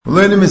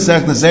We're learning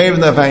Masechtas Erev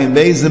Daf Ayin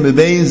Beis and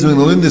Beis. We're going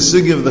to learn the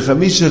sugi of the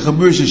Chamisha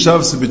Chabur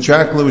Sheshavs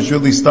B'Trakla, which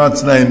really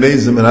starts in Ayin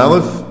Beis and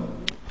Aleph.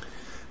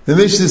 The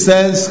Mishnah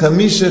says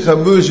Chamisha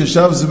Chabur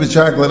Sheshavs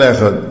B'Trakla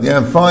Echad. You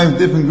have 5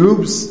 different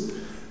groups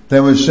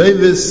that were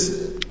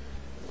shavis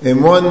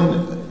in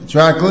one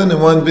traklin, in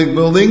one big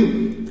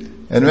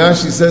building, and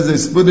Rashi says they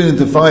split it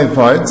into 5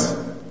 parts.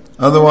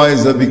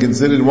 Otherwise, that'd be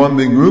considered one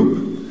big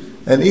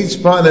group. And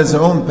each part has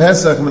their own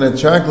Pesach and a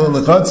traklin in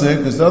the Chatzir,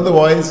 because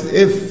otherwise,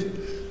 if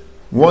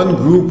one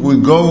group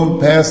would go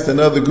past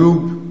another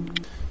group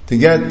to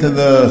get to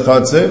the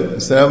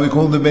Chatzir, so that we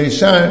call the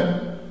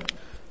Beishar.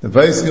 The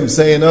Poskim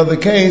say in another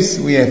case,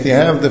 if you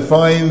have the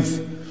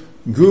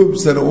 5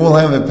 groups that all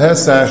have a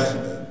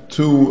Pesach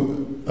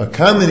to a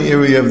common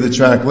area of the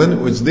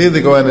traklin, which there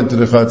they go out into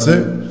the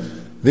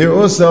Chatzir, they're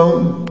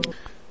also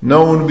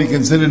known to be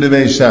considered a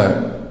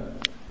Beishar.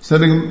 So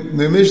the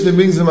Mishnah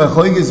brings the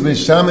Machlokes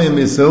Beis Shammai and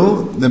Beis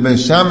Hillel. The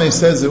Beis Shammai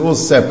says they're all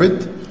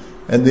separate,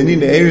 and they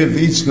need an area for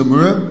each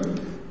Gemara.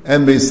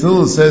 And Beis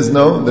Hillel says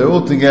no, they're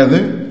all together,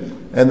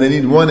 and they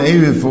need one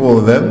area for all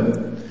of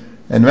them.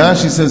 And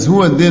Rashi says,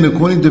 who adin,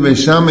 according to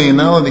Beis Shammai, you're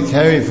not allowed to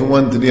carry from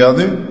one to the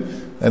other,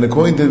 and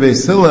according to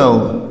Beis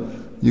Hillel,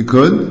 you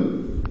could.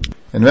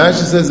 And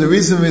Rashi says the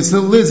reason Beis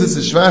Hillel is, it's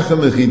a shvacha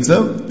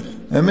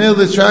mechitza, and male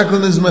the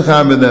traklin is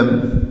mechaber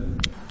them.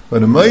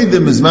 But a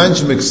moedim is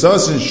manch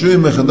miksas and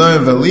shuim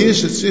mechadorim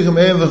v'aliyish, it's shichem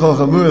erev v'chol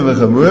chamurim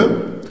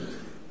v'chamurim.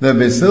 The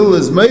Beis Hillel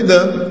is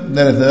meida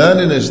that if the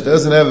Adinish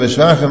doesn't have a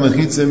shvacha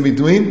mechitza in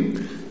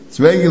between, it's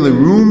regular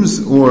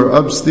rooms or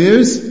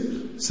upstairs,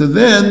 so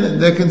then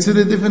they're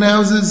considered different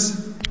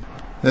houses.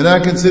 They're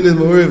not considered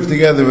ma'uriv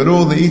together at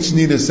all, they each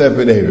need a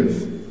separate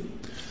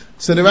erev.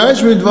 So the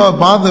Rashba Dvar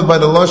bothered by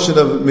the lashon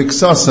of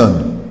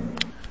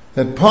miksasan,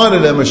 that part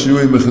of them are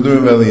shuim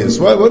mechadurim v'aliyas.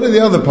 What are the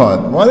other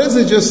part? Why does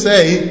it just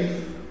say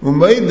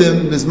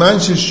Umaydim bisman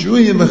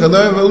shuyim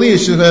mechadurim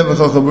v'aliyas shechem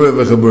v'chol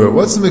chaburim v'chaburim?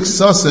 What's the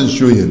miksasan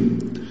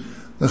shuyim?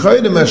 The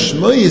Chayim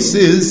Hashmoyis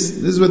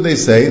is, this is what they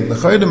say, the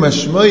Chayim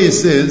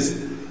Hashmoyis is,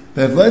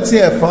 that if let's say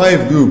you have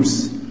 5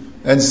 groups,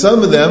 and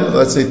some of them,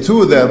 let's say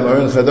 2 of them are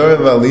in Chadarim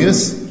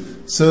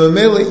V'aliyas, so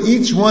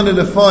each one of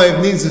the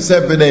 5 needs a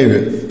separate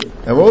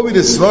erev. And what would be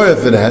the svara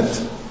for that?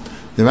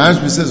 The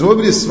Rashba says, what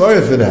would be the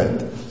svara for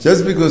that?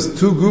 Just because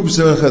 2 groups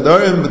are in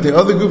Chadarim, but the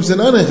other groups are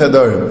not in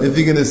Chadarim. If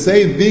you're going to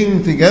say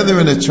being together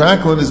in a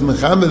traklin is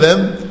mechaber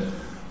them,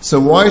 so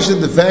why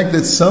should the fact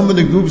that some of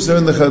the groups are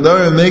in the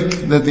Chadarim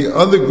make that the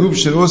other groups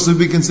should also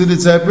be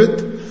considered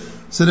separate?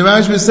 So the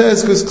Rashba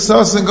says, because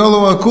Ksas and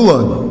Golo are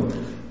Kulon.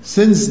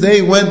 Since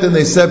they went and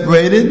they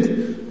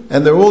separated,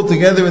 and they're all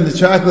together in the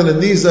traklin, and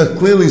these are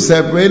clearly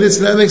separated,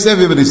 so that makes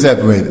everybody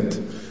separated.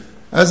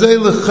 Azay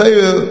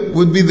L'chayra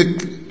would be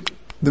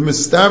the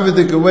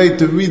mistavidik way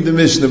to read the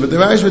Mishnah, but the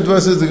Rashba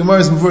says the Gemara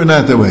is before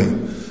not that way.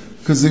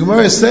 Because the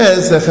Gemara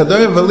says that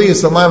Chadarim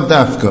V'aliyas alav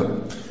dafka.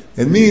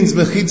 It means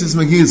mechitzas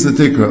megiyas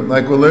l'tikra.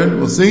 Like we'll learn,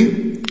 we'll see.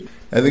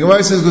 And the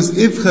Gemara says, because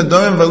if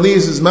Chadarim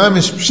V'aliyas is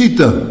mamish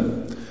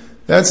pshita,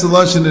 that's the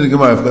lashon in the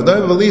Gemara. If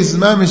Chadarim V'aliyas is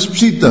mamish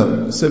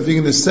pshita, so if you're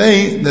going to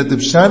say that the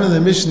pshat in the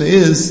Mishnah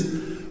is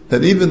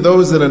that even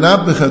those that are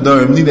not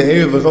b'chadarim need an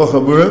area v'chol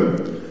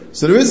chaburim,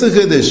 so there is a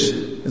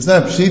chiddush. It's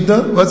not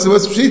pshita. What's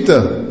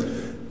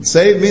pshita?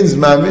 Say it means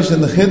mamish,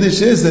 and the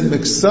chiddush is that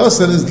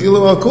miksasan is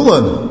gilu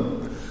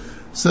al-kulan.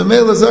 So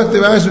Meil Azak the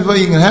Rashba,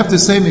 you're going to have to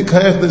say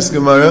mikayach this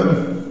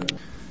Gemara,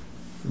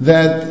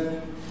 that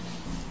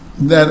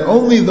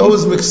only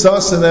those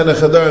miksasan and a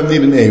chadarim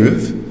need an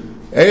erev.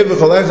 Erev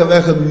v'chol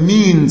echad echad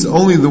means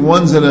only the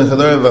ones that are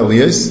chadarim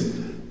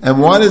v'aliyas. And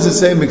why does it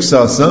say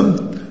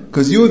miksasan?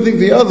 Because you would think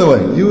the other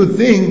way. You would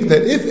think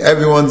that if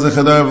everyone's a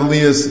chadarim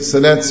v'aliyas, so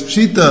that's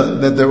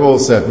pshita that they're all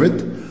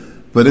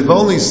separate. But if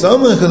only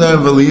some are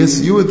chadarim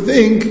v'aliyas, you would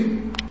think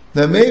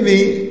that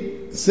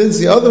maybe since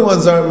the other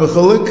ones aren't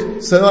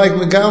mechulik, so like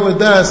Megal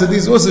Das, that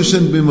these also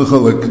shouldn't be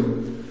mechulik.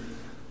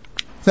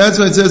 That's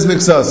why it says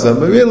miksasa.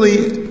 But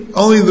really,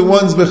 only the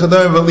ones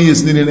b'chadarim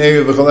v'aliyas need an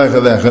area v'chol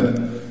echad echad.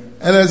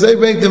 And as I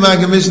break the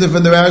Maggid Mishnah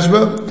from the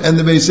Rashba, and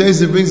the Beis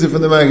Yosef brings it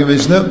from the Maggid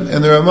Mishnah,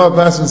 and the Ramah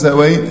passes that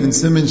way in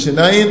Siman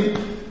Shenayin,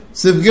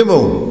 Siv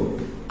Gimel,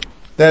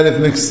 that if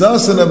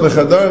miksasa are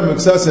b'chadarim,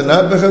 miksasa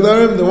not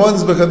b'chadarim, the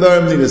ones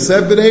b'chadarim need a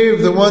separate area,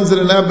 the ones that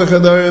are not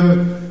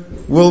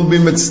b'chadarim will be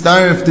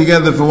mitzdarif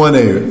together for one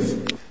erev.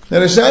 Now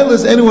the shaila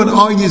is, anyone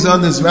argues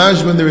on this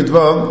Rashba and the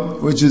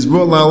Ritva, which is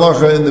brought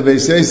la'alacha in the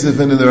Beis Yosef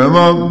and in the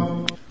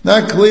Ramah,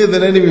 not clear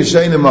that any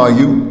Rishayim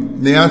argue.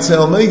 The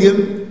Yatzel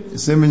Megim,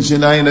 Siman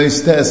Shenayin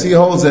Eistes, he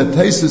holds that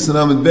Taisus and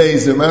Amid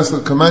Beis, the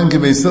Masel Kaman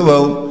Beis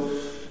Hillel,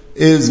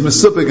 is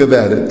mesupik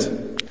about it.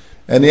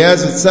 And he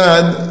has it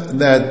said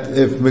that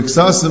if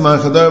Miksasim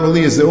and Chadarim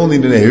V'aliyas, they all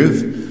need an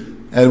erev.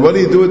 And what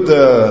do you do with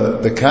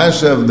the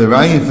kasha of the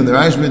Rayim from the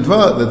Rash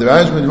Midva? That the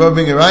Rash Midva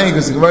being a Rayim,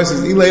 because the Gemara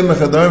says, Ilay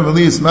Mechadarim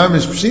V'aliyas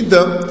Mamish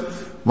Pshita,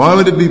 why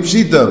would it be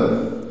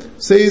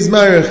Pshita? Say he's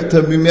marich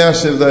to be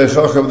Miyashiv the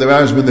Echach of the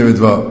Rash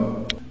Midva.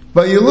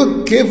 But you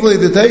look carefully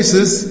at the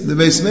Taisus, the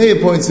Beis Meir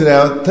points it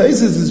out,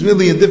 Taisus is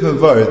really a different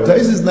word.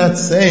 Taisus is not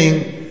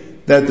saying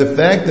that the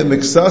fact that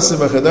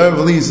Miksasim and Chadarim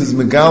V'Aliyas is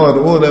Megalad,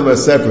 all of them are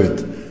separate.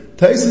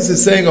 Taisus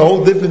is saying a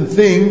whole different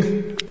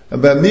thing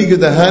about Miga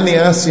the Hani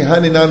Asri,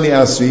 Hani Nami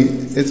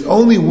Asri. It's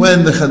only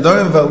when the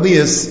Chadarim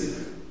V'Aliyas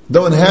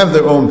don't have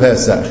their own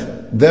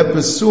Pesach. They're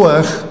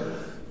Pesuach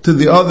to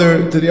the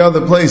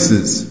other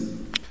places.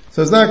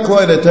 So it's not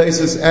clear that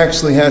Taisus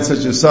actually had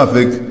such a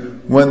suffix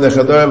when the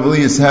Chadarim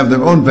V'Aliyas have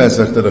their own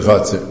Pesach to the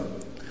Chatzir.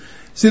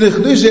 See, the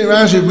Chidushay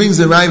Rashi brings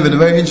the Ravid, a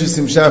very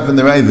interesting shaf in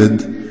the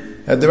Ravid.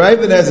 And the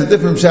Ravid has a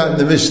different shaf in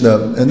the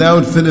Mishnah, and that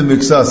would fit in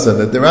Miksasa.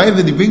 That the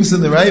Ravid, he brings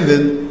in the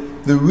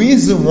Ravid, the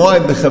reason why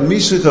the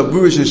Chamisha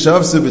Chabur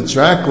Sheshavsa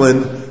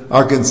B'Traklin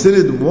are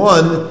considered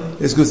one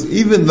is because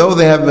even though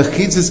they have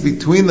mechitzas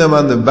between them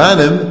on the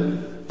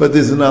bottom, but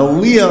there's an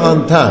aliyah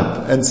on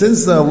top. And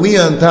since the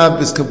aliyah on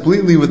top is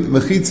completely with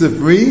mechitza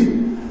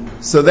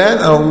free, so that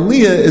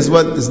aliyah is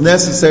what is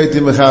necessary to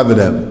mechaber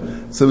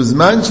them. So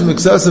Zman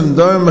Shemiksasim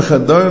Darim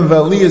Mechadarim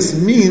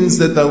V'Aliyas means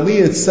that the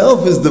aliyah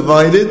itself is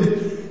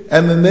divided,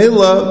 and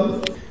Memela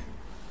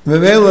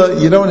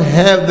you don't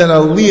have that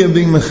aliyah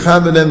being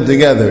mechaber them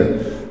together.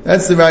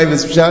 That's the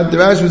Ravid's pshat. The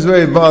Rashi was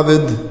very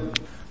bothered.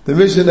 The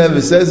Mishnah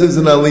never says there's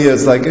an aliyah.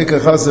 It's like Ikka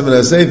Chasim in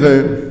a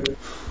Sefer.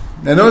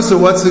 And also,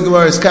 what's the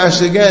Gemara's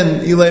Kasha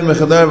again? Ilay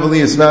Mechadar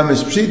V'Aliyas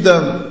Mamish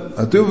Pshita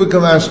Atuv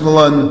Kamash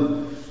Malan.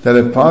 That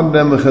if part of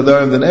them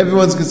Mechadarim, then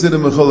everyone's considered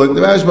Mechulak.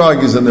 The Rashi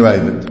argues on the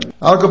Ravid.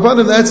 Al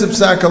Kapanim, that's a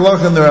Psak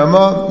Halach in the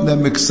Ramah, that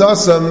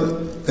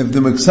Miksasam, if the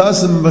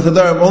Miksasam and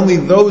Mechadarim, only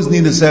those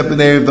need a separate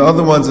Erev, the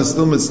other ones are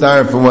still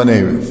Mitzvah for one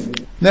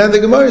Erev. Now the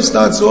Gemara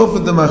starts off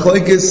with the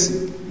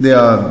Machlekes. There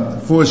are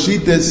 4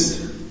 Shitas.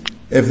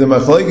 If the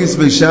Machlekes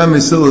Beisham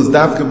Misil is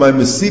dafka by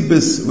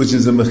Mesipis, which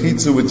is a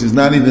Mechitza, which is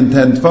not even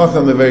 10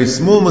 Tfachim, a very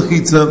small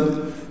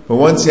Mechitza, but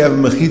once you have a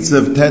Mechitza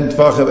of 10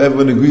 Tfachim,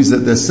 everyone agrees that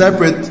they're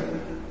separate,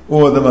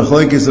 or the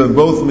Machlekes of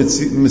both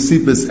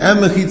Mesipis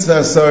and Mechitza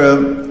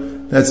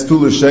Asara, that's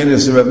Tula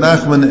Shainis and Reb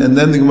Nachman, and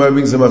then the Gemara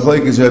brings the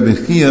Machlekes Rabbi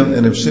Chiyam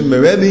and Avshim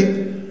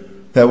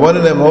Merebi, that one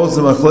of them holds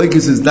the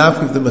Machlekes is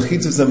dafka if the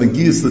Mechitzas are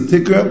Megiyas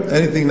L'Tikra,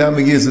 anything not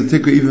Megiyas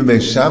L'Tikra, even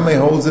Beis Shammai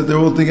holds that they're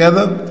all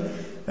together.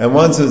 And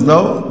one says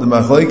no, the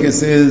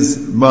machlekes is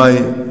by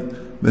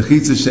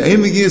mechitza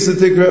she'ein megiyas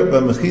l'tikra,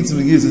 but mechitza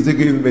megiyas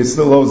l'tikra even they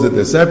still holds that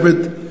they're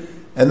separate,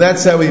 and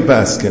that's how we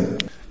paskin.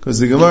 Because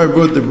the Gemara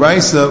brought the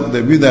brisa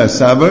that Bida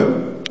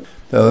Saber,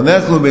 that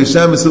l'nechlu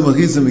beisham esul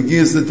mechitza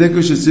megiyas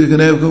l'tikra she'tzir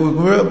chanev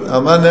kumukura,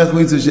 alman nechlu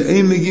mechitza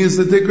she'ein megiyas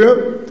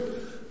l'tikra.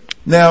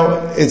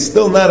 Now it's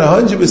still not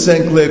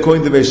 100% clear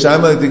according to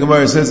Beisham, like the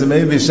Gemara says that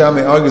maybe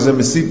Beisham argues on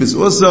Mesipis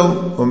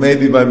also, or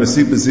maybe by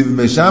Mesipis even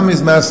Beisham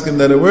is masking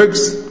that it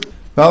works.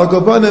 The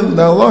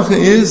halacha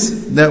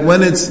is that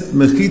when it's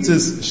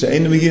mechitzas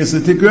she'ein megiyas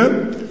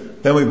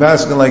l'tikra, then we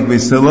pass on like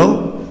Beis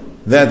Hillel,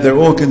 that they're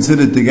all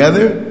considered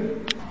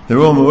together, they're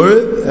all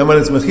ma'urid, and when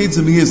it's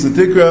mechitzas megiyas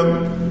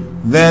l'tikra,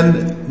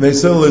 then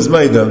Beis Hillel is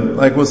maida.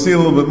 Like we'll see a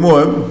little bit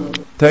more.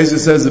 Taisa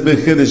says a big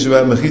chiddush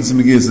about mechitzas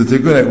megiyas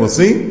l'tikra, that we'll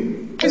see.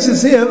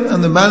 Taisa here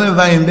on the Bana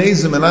Vayim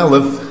Beizim and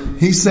Aleph,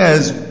 he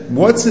says,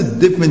 what's the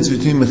difference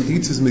between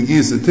mechitzas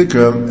megiyas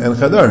l'tikra and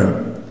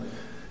chadarim?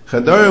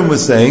 Chadarim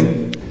was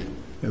saying,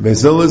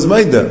 Beis Hillel is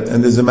Maida,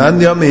 and there's a man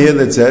here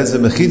that says the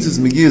mechitzas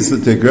megiyas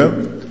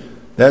l'tikra.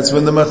 That's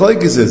when the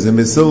machlekes is, and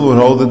Beis Hillel would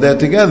hold that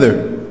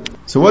together.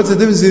 So what's the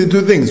difference between the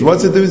two things?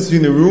 What's the difference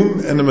between the room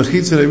and the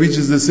mechitza that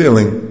reaches the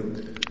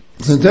ceiling?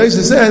 So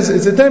Taisha says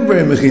it's a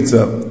temporary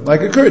mechitza,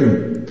 like a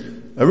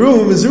curtain. A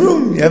room is a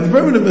room. You have a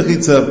permanent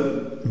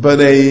mechitza, but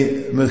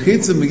a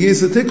mechitza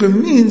megiyas l'tikra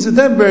means a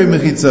temporary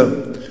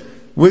mechitza,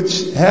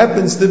 which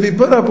happens to be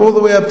put up all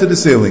the way up to the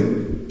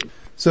ceiling.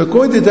 So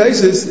according to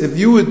Taisus, if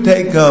you would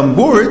take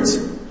boards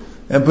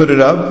and put it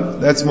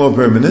up, that's more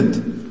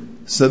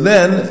permanent. So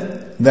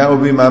then, that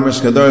would be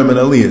Mamash Kadarim and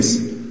Aliyas.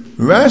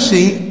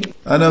 Rashi,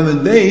 on Amid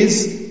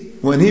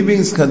Beis, when he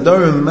brings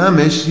Kadarim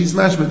Mamish, he's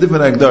mashed with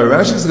different Agdar.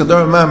 Rashi says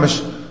Kadarim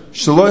Mamish,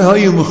 Shaloi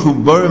Hayu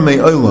Mechubarim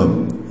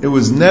Me'olam. It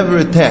was never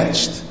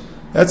attached.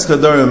 That's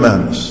Kadarim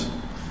Mamish.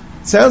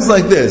 It sounds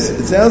like this.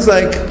 It sounds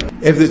like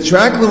if the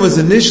trackline was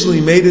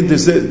initially made into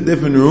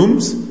different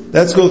rooms,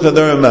 that's called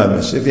Chadarim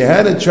Mamish. If you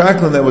had a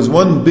trackline that was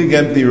one big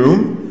empty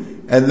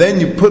room, and then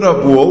you put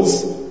up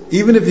walls,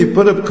 even if you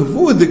put up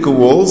kavuadika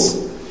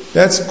walls,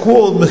 that's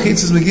called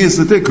Mechitzas Megiyas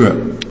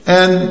L'Tikra.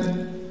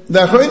 And the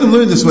Achronim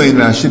learned this way in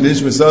Rashi,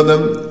 Nish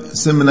Mesadam,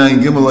 Simenayin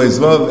Gimel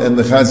Oizvav, and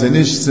the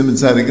Chazanish, Simen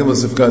Tzadi Gimel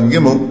Sifkan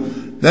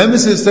Gimel. The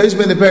emphasis, Taish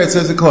Ben Eperetz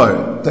says a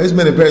klar. Taish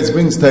Ben Eperetz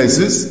brings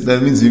Taisis,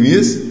 that means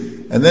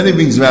Yiviyas, and then he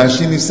brings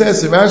Rashi, and he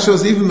says, if Rashi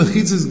was even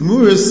Mechitzas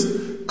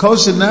Gemuris, Kol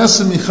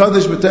Shenasa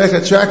Michadash B'Teich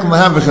HaTrak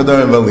L'Hav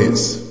V'Chadarim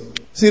V'Aliyas.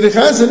 See, the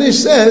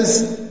Chazanish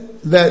says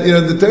that,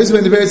 the Taish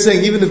Ben Eperetz is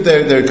saying, even if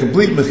they're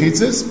complete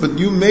Mechitzas, but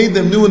you made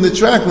them new in the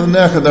track L'Hav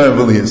V'Chadarim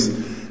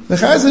V'Aliyas. The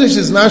Chazanish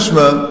is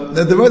mashma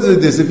that the words like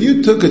this, if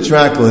you took a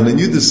trackline and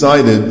you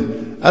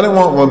decided, I don't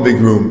want one big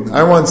room,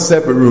 I want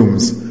separate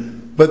rooms,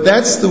 but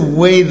that's the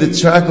way the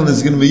trackline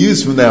is going to be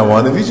used from now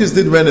on. If you just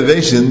did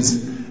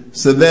renovations,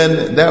 so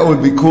then that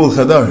would be called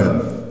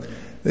Chadarim.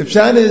 The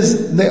pshat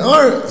is, they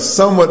are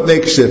somewhat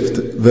makeshift,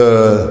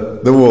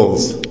 the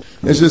walls.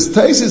 It's just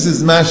Taisus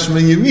is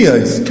mashma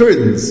yiriyos,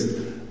 curtains.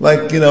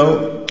 Like,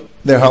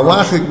 they're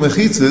halachic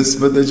mechitzas,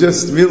 but they're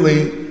just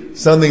really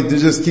something to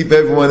just keep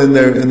everyone in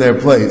their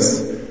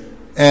place.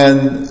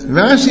 And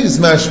Rashi is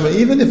mashma,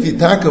 even if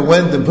Yitaka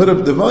went and put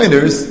up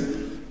dividers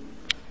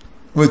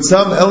with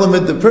some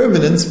element of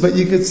permanence, but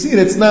you could see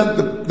that's not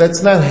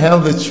how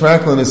the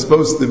tracklin is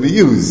supposed to be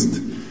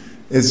used.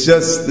 It's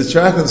just the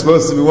tracklin is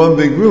supposed to be one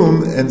big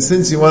room, and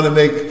since you want to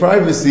make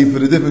privacy for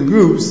the different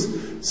groups,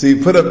 so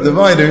you put up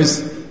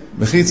dividers,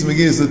 mechitz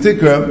megiyas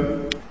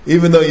l'tikra,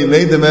 even though you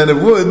made them out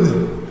of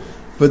wood,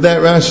 but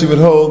that Rashi would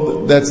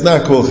hold that's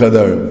not kol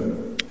chadarim.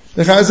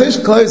 The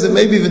Chazon claims that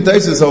maybe even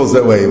Taisus holds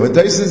that way. When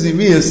Taisus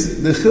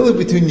yiriyos, the chiluk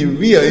between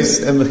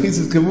yiriyos and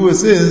mechitzas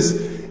kavuas is,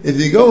 if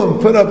you go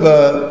and put up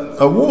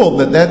a wall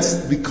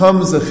that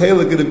becomes a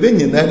chelik of the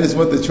binyan, that is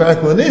what the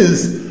tracklin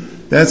is,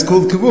 that's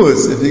called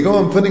kavuas. If you go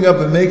and putting up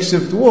a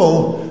makeshift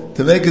wall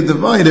to make a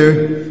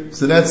divider,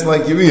 so that's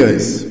like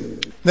yiriyos.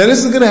 Now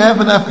this is going to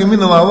happen after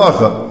min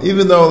al-halacha,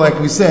 even though, like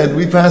we said,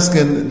 we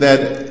paskin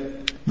that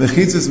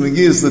mechitzas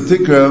megiyas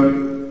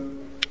l'tikra,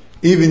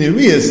 even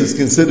yiriyos is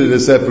considered a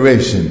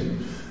separation.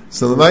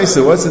 So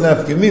l'maisa, what's an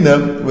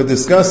afkamina? We're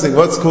discussing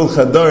what's called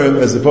chadarim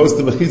as opposed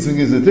to mechitzas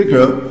megiyas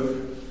l'tikra.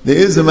 There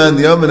is a man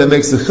diyama that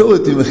makes a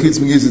chiluk to mechitzas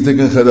megiyas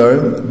l'tikra and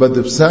chadarim, but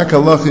the psak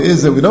halacha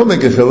is that we don't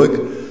make a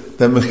chiluk,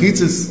 that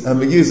mechitzas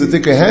megiyas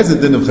l'tikra has a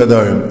din of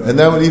chadarim, and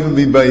that would even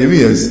be by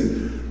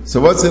yiriyos.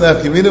 So what's an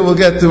afkamina? We'll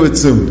get to it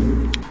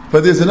soon.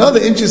 But there's another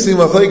interesting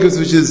machlekes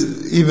which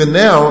is even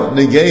now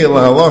negei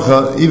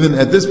lahalacha, even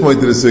at this point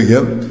of the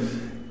sugya.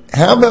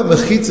 How about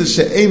mechitzas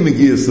she'ein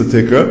megiyas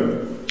l'tikra,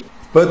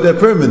 but they're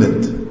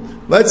permanent?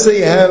 Let's say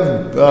you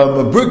have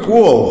a brick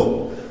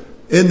wall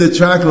in the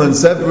tracklin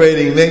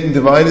separating, making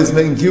dividers,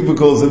 making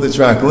cubicles in the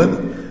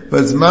tracklin,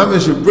 but it's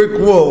mamish a brick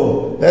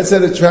wall. That's how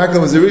the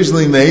tracklin was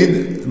originally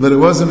made, but it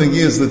wasn't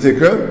megiyas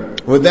l'tikra.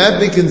 Would that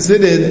be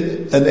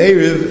considered an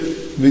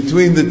erev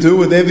between the two?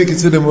 Would they be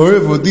considered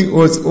murav, or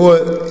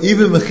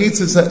even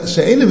mechitzas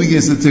she'ein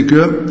megiyas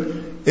l'tikra?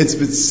 It's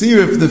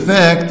b'tzirif the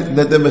fact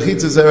that the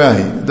mechitzas are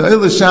right. The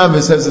Eila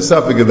Shabbos has a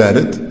suffix about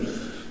it,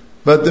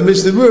 but the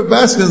Mishnah Berurah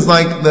Baskins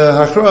like the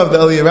Hachra of the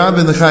Eliyarab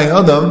and the Chai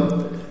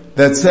Adam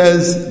that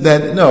says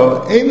that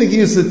no, ein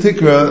megiyas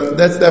l'tikra,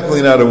 that's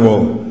definitely not a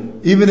wall.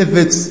 Even if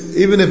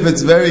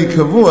it's very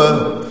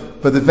kavua,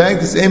 but the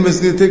fact that ein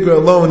megiyas l'tikra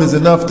alone is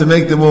enough to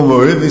make the wall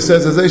murav. He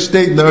says as I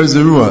state Nar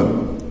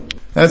Zerua.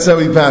 That's how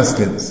he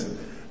paskins.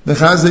 The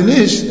Chazon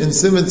Ish in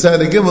Siman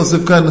Tzaddik Gimel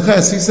Sivkan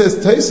Ches, he says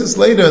Taisus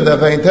later in the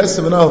Vayin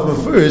Testament Aleph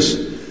Mefurish,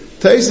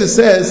 Taisus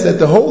says that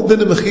the whole din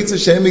of mechitzas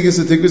she'ein megiyas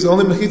l'tikra is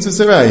only mechitzas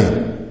sarai.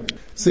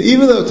 So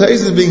even though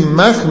Taisus is being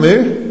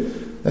machmir,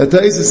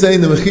 Taisus is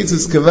saying the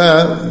mechitzas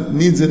kavah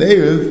needs an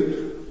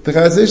erev, the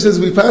Chazon Ish says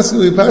we pass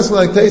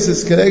like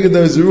Taisus keneged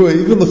dar zerua,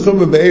 even the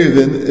chumrah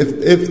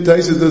be'erevin, if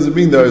Taisus doesn't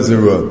mean dar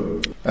zerua.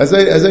 As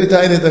I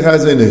tie it the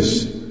Chazon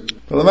Ish.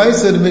 Well, the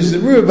Maisa, the Mishnah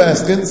Berurah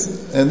Baskins,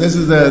 and this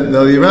is the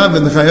Yirav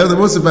and the Chayyad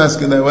also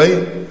Baskin that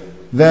way,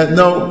 that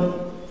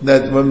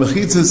when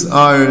mechitzas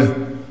are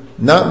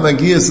not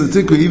magiyas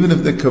l'tikra, even if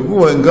they're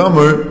kavua and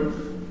gomer,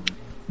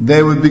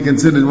 they would be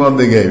considered one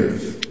big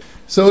erev.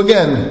 So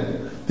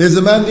again, there's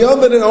a man Yom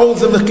that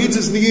holds the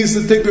mechitzas magiyas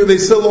l'tikra, they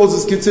still holds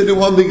is considered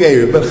one big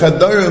erev, but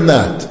chadarim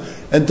not.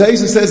 And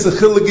Taisha says the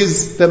chiluk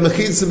is that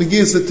mechitzas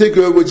magiyas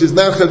l'tikra, which is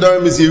not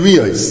chadarim, is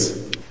yiriyos.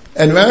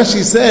 And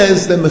Rashi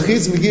says that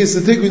mechitzas megiyas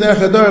l'tikra nar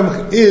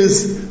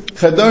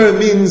chadarim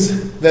means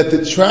that the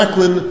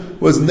tracklin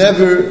was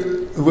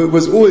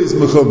always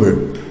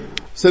mechuber.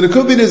 So there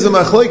could be there's a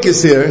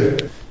machlokes here.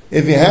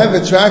 If you have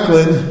a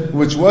tracklin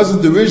which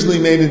wasn't originally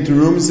made into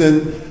rooms,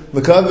 and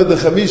l'kavod the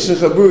chamisha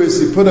chaburis,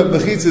 you put up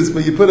mechitzas,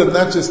 but you put up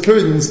not just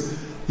curtains,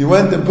 you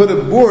went and put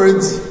up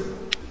boards,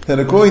 then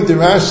according to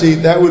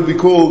Rashi, that would be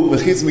called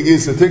mechitzas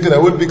megiyas l'tikra,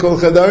 that would be called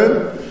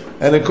chadarim.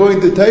 And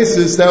according to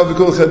Taisus, that would be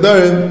called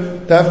chadarim.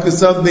 Tafka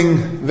something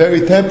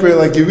very temporary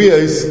like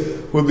yiriyos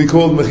would be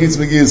called mechitzas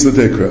megiyas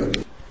l'tikra.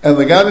 And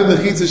l'gabi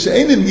mechitzas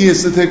she'ein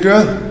megiyas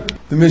l'tikra,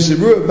 the Mishnah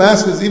Berurah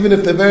Baskins, even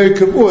if they're very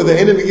kavua, the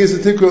ein megiyas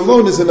l'tikra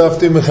alone is enough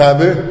to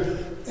mechaber.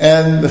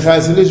 And the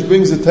Chazon Ish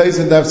brings a Taisus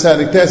and Daf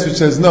Tzadik Tes which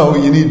says no,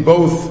 you need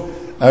both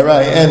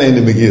arai and ein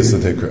megiyas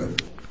l'tikra.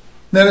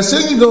 Now the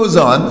sugya goes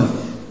on.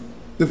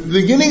 The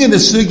beginning of the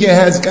sugya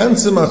has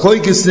ganze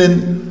machlokes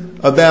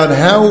about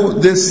how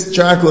this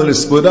tracklin is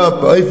split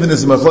up. Eifin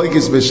is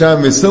machlokes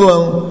b'sham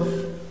v'hillel,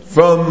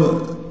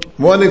 from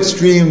one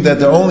extreme that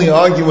the only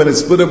argument is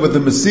split up with the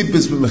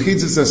mesipis, with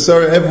mechitzas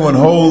asara, everyone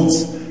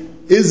holds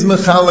is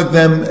mechalak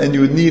them, and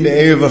you would need an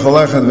erev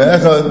v'chalachad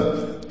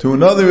v'echad, to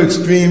another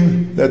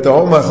extreme that the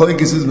whole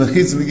machlokes is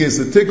mechitzas megiyas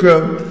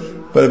l'tikra,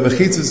 but if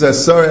mechitzas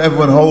asara,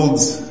 everyone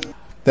holds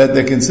that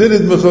they're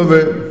considered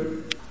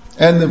mechuber,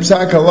 and the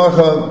psak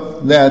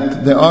halacha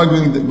that they're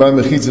arguing by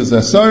mechitzas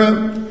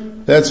asara.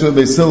 That's where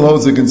Beis Hillel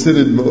holds are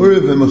considered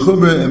ma'uriv and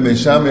mechuber, and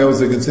Beis Shammai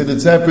holds are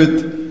considered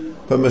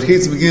separate. But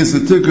mechitzas megiyas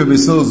l'tikra,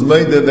 Beis Hillel's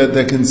meidah that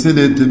they're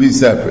considered to be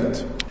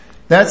separate.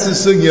 That's the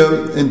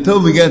sugya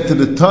until we get to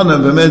the Tana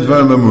b'med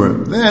var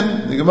mamur.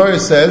 Then the Gemara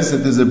says that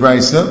there's a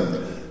brisa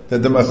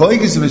that the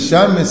machlokes of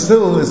Beisham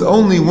Hill is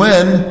only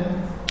when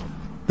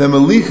the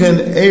Melichin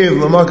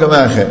Erev L'makam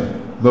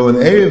Acher. But when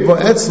Erev Bo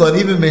Etzlan,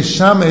 even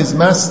Beisham is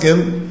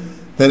maskim,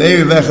 that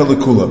Erev Echad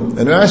L'kulam.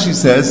 And Rashi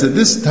says that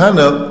this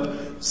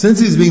Tana, since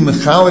he's being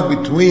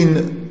mechalik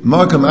between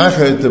Makam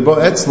Acher to Bo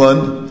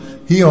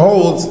Etzlan, he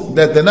holds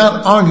that they're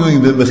not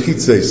arguing the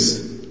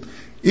mechitzes.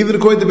 Even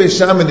according to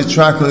Beisham and the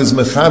Trakla is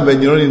mechaber,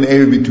 and you don't need an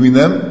Erev between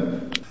them.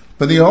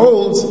 But he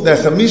holds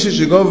that Chamisha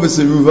should go with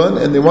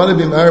Seruvan, and they want to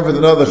be married with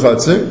another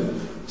Chatzir.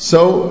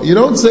 So you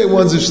don't say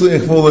one's a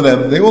shliach for all of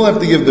them. They all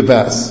have to give the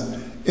pass.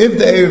 If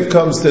the Erev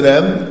comes to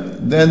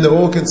them, then they're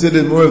all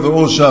considered more of the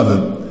all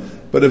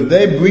shavim. But if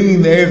they're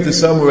bringing the Erev to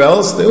somewhere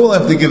else, they all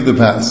have to give the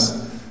pass.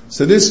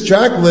 So this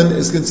Traklin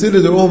is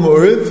considered the all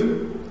Mu'uriv.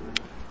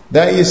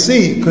 That you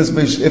see, because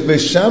if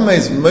Beisham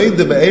is made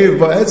the Be'erev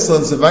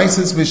Ba'etzlan, so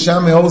Vaisis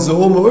Beisham holds the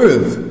all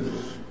Mu'uriv.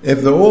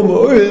 If the all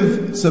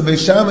Mu'uriv, so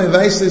Beisham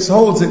Vaisis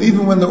holds that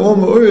even when the all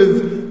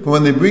Mu'uriv, but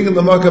when they bring in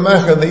the Makam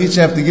Acher, they each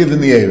have to give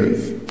in the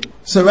Erev.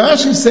 So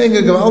Rashi is saying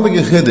a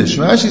Gavaldik Chiddush.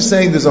 Rashi is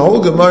saying there's a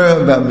whole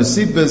Gemara about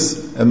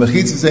Mesipus and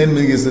Mechitzah saying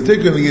Megis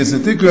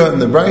Tikra,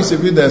 and the Brisa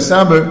Rida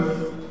Saber.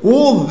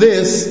 All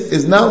this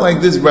is not like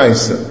this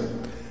Brisa.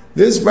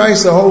 This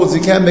Brisa holds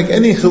you can't make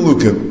any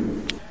Chalukim.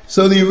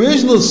 So the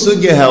original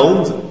Sugya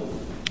held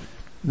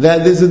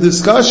that there's a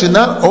discussion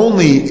not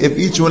only if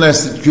each one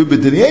has to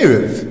contribute to the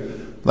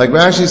Erev. Like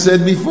Rashi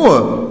said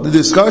before, the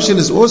discussion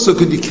is also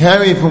could you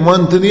carry from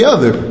one to the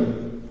other.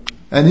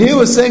 And here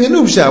we're saying a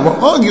Nubsha, we're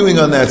arguing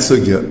on that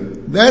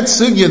Sugya. That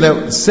Sugya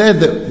that said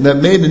that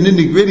made an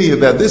nitty-gritty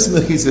about this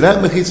Mechitza,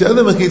 that Mechitza,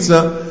 other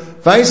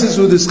Mechitza, Vaisis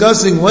were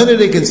discussing when are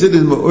they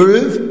considered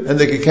Ma'uriv, and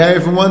they can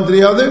carry from one to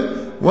the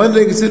other, when are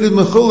they considered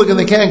Mechulik, and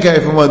they can't carry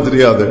from one to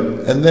the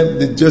other. And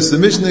then just the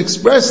Mishnah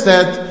expressed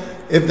that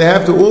if they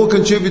have to all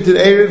contribute to the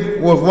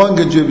Erev, or if one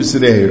contributes to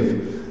the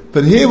Erev.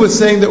 But here we're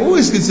saying they're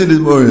always considered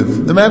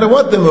Ma'uriv, no matter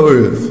what they're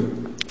Ma'uriv.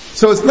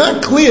 So it's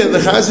not clear, the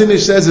Chazon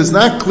Ish says it's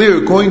not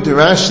clear according to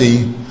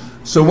Rashi,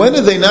 so when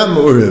are they not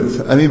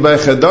Mu'uriv? I mean by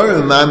Chadar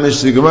and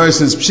Mamish, the Gemara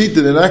says Pshita,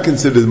 they're not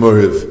considered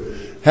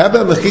Mu'uriv. How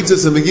about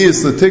Mechitzas and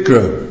Megiyas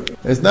L'Tikra?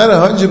 It's not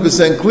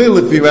 100% clear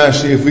L'fi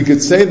Rashi, if we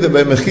could say that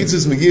by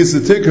Mechitzas Megiyas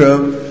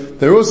L'Tikra,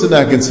 they're also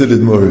not considered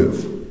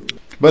Mu'uriv.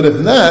 But if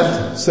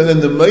not, so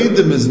then the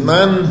Meidim is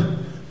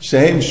Man,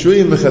 Shehem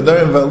Shuyim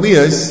V'Chadar and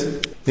V'Aliyas,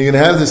 you're going to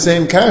have the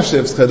same kasha,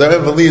 if Chadar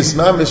and V'Aliyas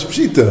Mamish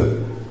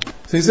Pshita.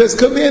 So he says,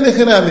 could be an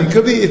echanami,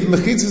 could be if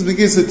mechitzas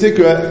begins to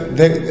tikra,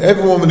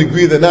 everyone would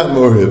agree they're not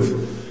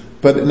mu'uriv.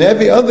 But in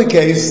every other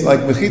case,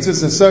 like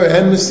mechitzas asar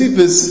and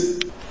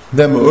mesipis,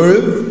 they're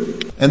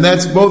mu'uriv, and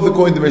that's both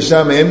according to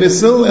Beisham and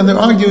Misil, and they're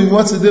arguing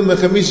what's the din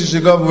mechamisha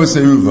shagav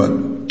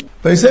v'seruvan.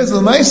 But he says,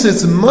 l'maisa,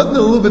 it's mudna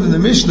a little bit in the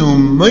Mishnah,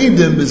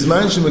 meidim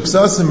bizman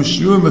shemeksasim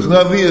mishruim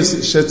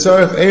mechnaviyas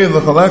shetzarech erev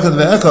v'chalachad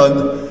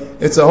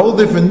ve'echad, it's a whole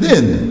different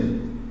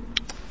din.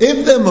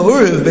 If they're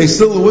mu'uriv, they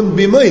still wouldn't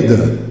be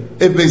meidah.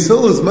 If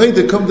Beisil is made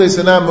to come to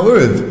Sanam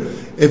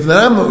Ma'uriv, if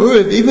Sanam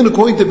Ma'uriv, even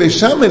according to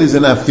Beisham, it is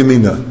an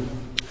Afkamina.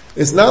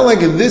 It's not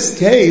like in this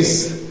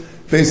case,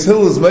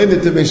 Beisil is made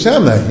to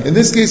Beisham. In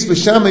this case,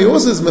 Beisham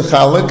also is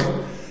Mechalik,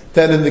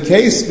 that in the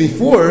case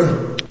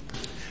before,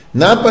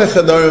 not by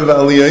Chadar and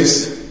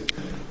V'aliyos,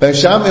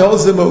 Beisham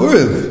holds the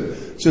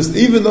Ma'uriv. Just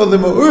even though the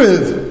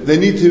Ma'uriv, they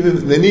need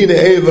a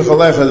Erev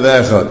V'chalechad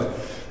V'echad.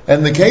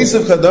 And the case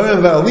of Chadar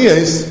and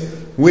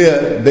V'aliyos,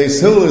 where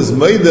Beisil is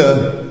made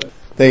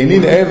they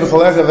need Erev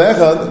V'chalechad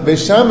V'echad,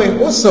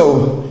 Beisham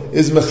also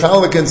is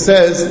Mechalik and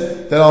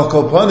says that Al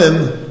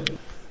Kolpanim,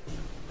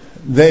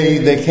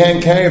 they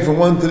can't carry from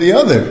one to the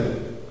other.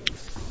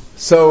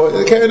 So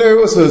the Karen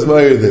also is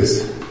Meir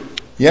this.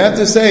 You have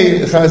to say,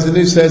 Chazon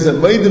Ish says that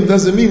Meidim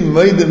doesn't mean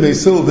Meidim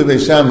Beisil to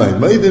Beishamai.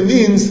 Meidim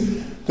means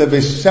that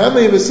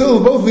Beishamai and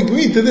Beisil both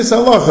agree to this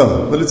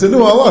halacha, but it's a new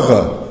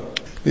halacha.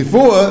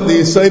 Before, the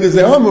Yisayid is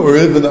they are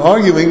Mu'uriv, and they're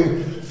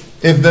arguing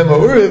if they're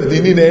Ma'uriv, they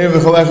need Erev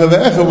V'chalechad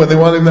V'echad when they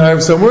want to marry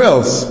somewhere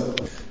else.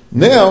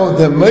 Now,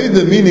 the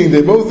Meidim meaning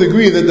they both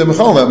agree that they're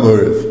Mechal not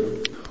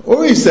Ma'uriv.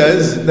 Or he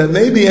says that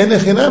maybe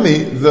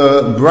Enechinami,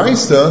 the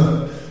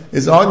Brisa,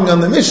 is arguing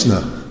on the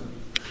Mishnah.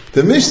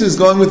 The Mishnah is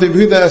going with the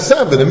Yehuda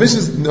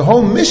Asabah. The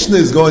whole Mishnah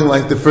is going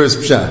like the first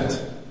Pshat.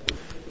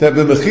 That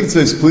the Mechitza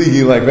is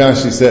plihi, like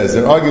Rashi says.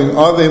 They're arguing,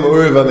 are they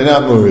Ma'uriv, are they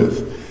not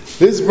Ma'uriv?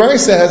 This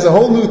Brisa has a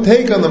whole new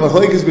take on the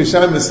Machlekes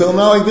Beisham Misil,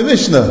 not like the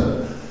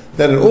Mishnah.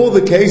 That in all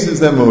the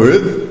cases they're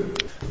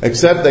Ma'uriv,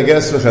 except I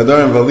guess for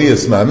Chadar and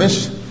V'aliyas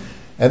Mamish.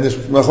 And the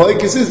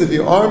Machlekes is, if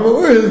you are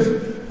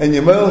Ma'uriv, and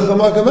you're Melech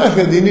HaMakam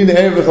Echad, you need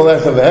Erev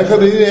V'chalechad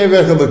V'echad, you need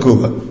Erev Echad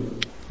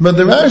L'kula. But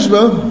the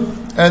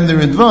Rashba and the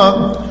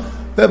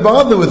Ritva, they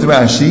bother with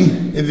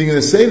Rashi. If you're going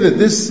to say that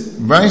this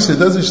Brisa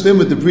doesn't stem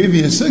with the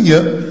previous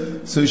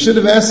Sugya, so we should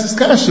have asked this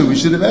Kasha, we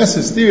should have asked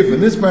this steer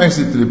from this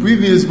Brisa to the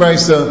previous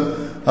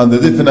Brisa, on the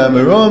different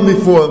Amiron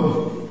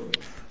before.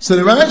 So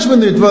the Rashba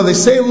and the Ritva, they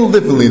say a little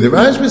differently. The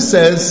Rashba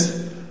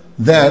says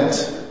that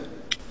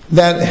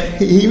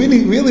he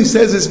really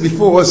says this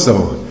before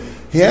also.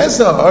 He has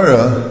a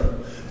hara.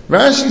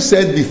 Rashi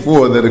said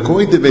before that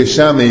according to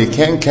Beisham, you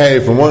can't carry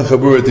from one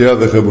chabura to the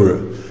other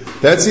chabura.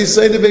 That's the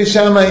Yisayid of Beis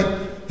Shammai,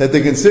 that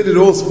they considered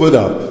all split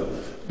up.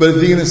 But if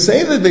you're going to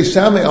say that Beis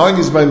Shammai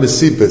argues by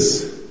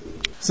Mesipus,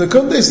 so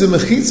Kumtes, the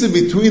Mechitza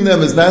between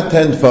them is not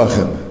 10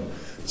 Tfachim.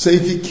 So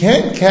if you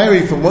can't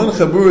carry from one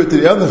Chabura to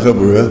the other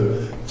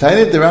Chabura,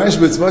 Tainat the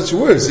Rashba, it's much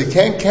worse. You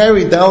can't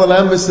carry Dalal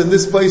Amos in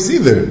this place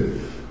either.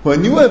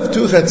 When you have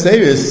two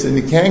Chatzeris, and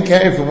you can't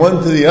carry from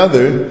one to the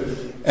other,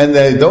 and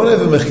they don't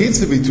have a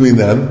Mechitza between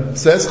them,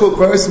 so that's called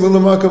Kvaris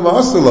Mulamakam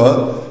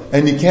Asala,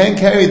 and you can't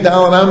carry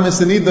Dalal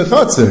Amos in either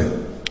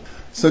Chatzer.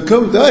 So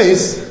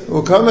Kumtes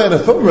will come out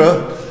of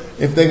Chumrah,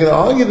 if they're going to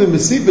argue the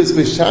Mesipus,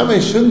 Beis Shammai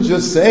shouldn't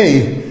just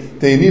say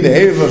that you need an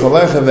Erev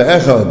V'chalecha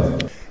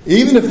V'echad.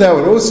 Even if that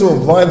would also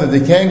imply that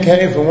they can't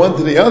carry from one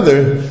to the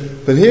other,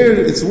 but here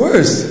it's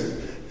worse.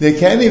 They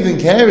can't even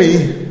carry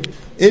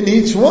in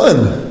each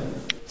one.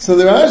 So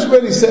the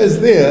Rashba says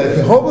there, if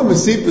you hold a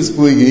Mesipus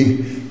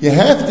Pligi, you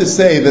have to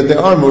say that they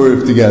are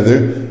Muriv together,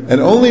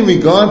 and only in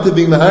regard to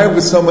being Ma'ariv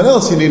with someone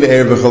else, you need an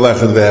Erev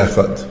V'chalecha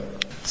V'echad.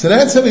 So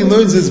that's how he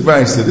learns this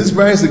Brisa. This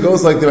Brisa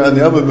goes like they're on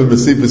the other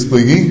Mesipus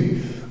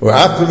Pligi, or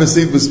after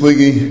Mesipus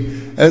Pligi,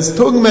 and it's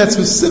talking about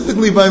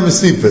specifically by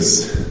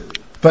Mesipus.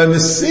 By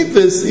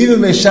Mesipus, even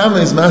Beis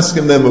Shammai is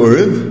masking them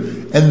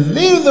Uriv, and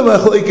there the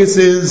Machlekes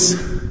is,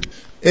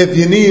 if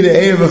you need an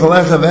Erev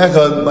V'chalecha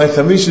V'echad, like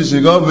Chamisha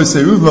Shegov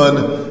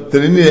V'Seruvan,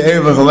 then you need an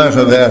Erev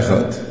V'chalecha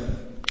V'echad.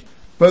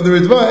 But the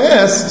Ritva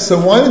asks,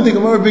 so why didn't the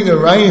Gemara bring a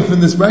raya from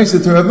this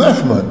Brisa to Rav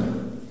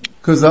Nachman?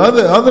 Because the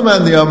other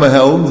man the Yama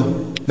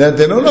held, that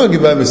they don't argue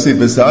by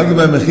Mesipus, they argue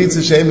by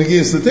Mechitza She'em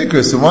Megiyas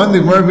L'Tikra. So why did the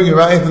Gemara bring a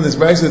raya from this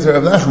Brisa to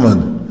Rav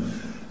Nachman?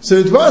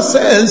 So Ritva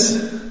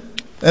says,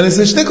 and it's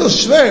a shtickle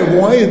shver,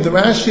 why the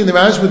Rashi and the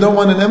Rashba don't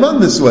want an eman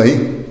this way,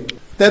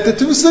 that the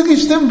two sukkahs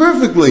stem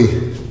perfectly.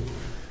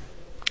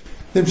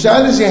 The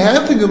pshat is you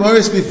have the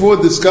Gemaras before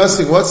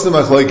discussing what's the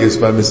machlokes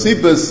by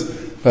Mesipus,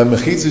 by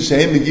Mechitza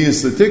She'em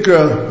Megiyas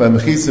L'Tikra, by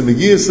Mechitza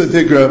Megiyas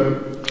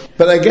L'Tikra.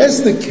 But I guess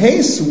the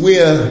case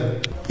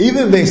where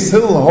even they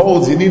still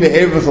holds you need an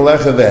Erev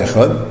V'chalecha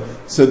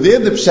V'echad, so there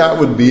the pshat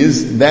would be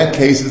is, that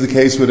case is the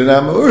case with an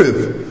Am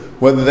Uriv,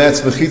 whether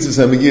that's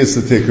Mechitza Megiyas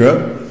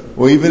L'Tikra,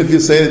 or even if you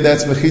say that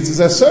that's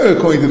Mechitzas Asar,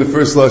 according to the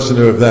first Lashon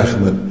of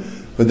Nachman.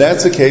 But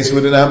that's a case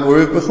with an Am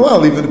Uriv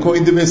B'chlal, even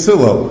according to Beis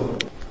Hillel.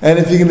 And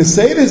if you're going to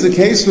say there's a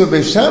case where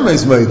Beis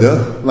Shammai's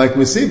Maida, like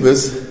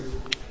Mesipus,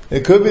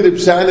 it could be the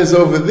Pshat is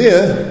over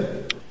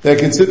there, they're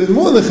considered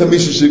more than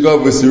Chamisha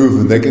Shegov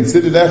V'Seruvin, they're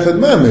considered Echad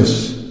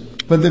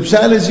Mamish. But the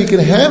Pshat is you can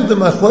have the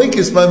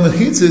Machlekes by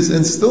Mechitzas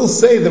and still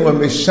say that when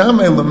Beis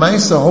Shammai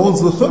L'maisa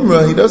holds the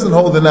Chumrah, he doesn't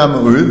hold an Am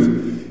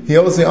Uriv, he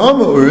holds the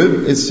Amma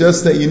Uriv, it's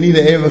just that you need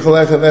an Erev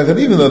V'chalecha V'echad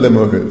even though they're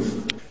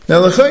Uriv.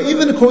 Now,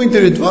 even according to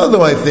Ritva,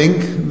 though, I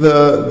think,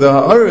 the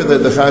Ha'ara that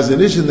the Chazon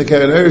Ish and the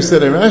Keren Erev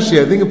said in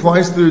Rashi, I think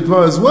applies to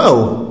Ritva as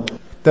well.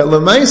 That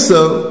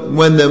L'maisa,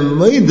 when they're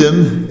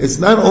Meidim, it's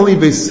not only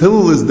Beis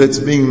Hillel that's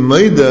being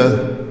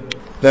Meida,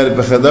 that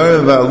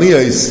B'chadarim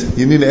V'aliyos,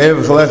 you need an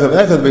Erev V'chalecha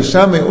V'echad, Beis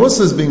Shammai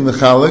also is being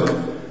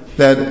Mechalik,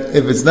 that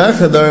if it's not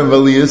Chadarim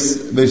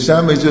V'aliyos, Beis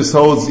Shammai just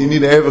holds, you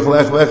need an Erev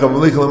V'chalecha V'echad,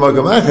 V'lich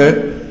L'makam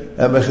Acher,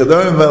 and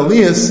B'chadarim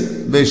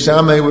V'aliyos, Beis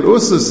Shammai would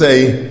also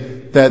say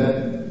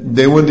that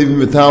they wouldn't even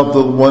metal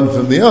the one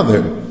from the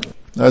other.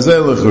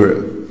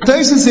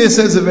 Taisus here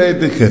says a very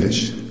big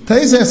Kiddush.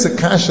 Taisus has a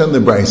kash on the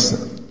Brisa.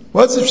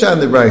 What's the pshat on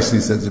the Brisa? He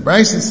says the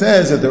Brisa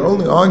says that they're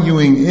only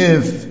arguing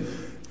if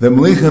the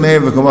Melich and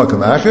Erev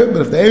V'kamakam Acher,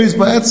 but if the Erev is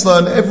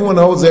Ba'etzlan, everyone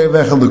holds Erev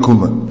Echel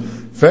L'kuman.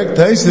 In fact,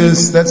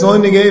 Taisus, that's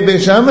only Negei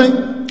Beis Shammai.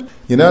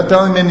 You're not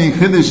telling me any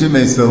Kiddush in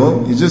Beis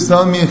Hillel, you're just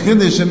telling me a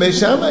Kiddush in Beis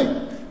Shammai.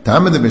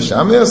 Tamid Beis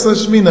Shammai Asla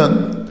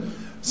Shminan.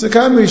 So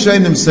Kam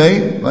Rishayim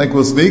say, like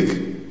we'll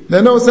speak,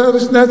 no,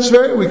 it's not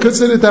shver. We could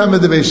say the time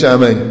of the Beis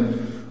Shammai.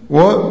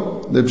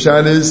 What the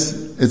pshat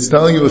is, it's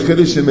telling you a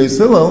chiddush in Beis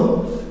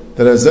Hillel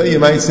that as you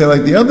might say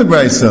like the other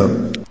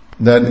brisa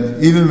that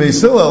even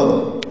Beis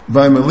Hillel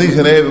by Melich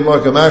and Erev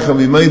Makam Acher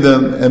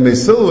B'Meidam, and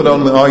Beis Hillel would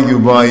only argue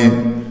by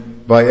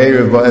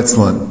Erev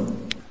Ba'etzlan.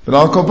 But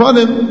Al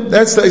Kopanim,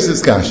 that's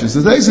Taisus Kasha.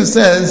 So Taisus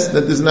says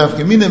that there's an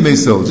afkamina in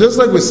Beis Hillel, just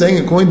like we're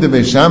saying according to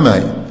Beis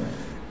Shammai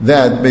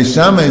that Beis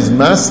Shammai is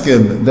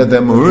maskim that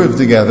they're muriv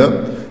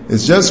together.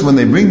 It's just when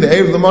they bring the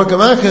Erev L'Makam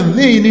Acher,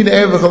 there you need the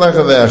Erev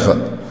V'chalecha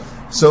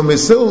V'echad. So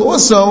Mesil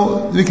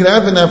also, we can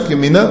have an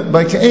Afkamina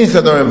by Ke'en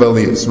Chadarim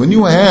V'aliyos. When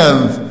you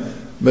have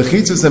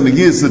Mechitzas and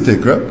Megiyas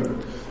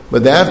L'Tikra,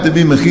 but they have to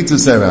be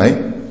Mechitzas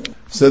Arai,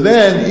 so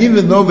then,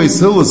 even though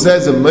Mesil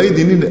says that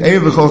you need the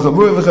Erev V'chal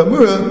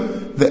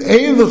the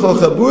Erev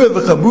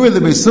V'chal the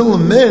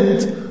Mesil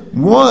meant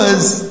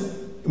was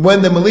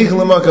when the Melich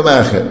L'Makam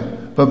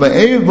Acher. But by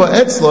Erev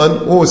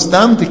Ba'etzlan, or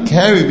Stam to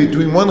carry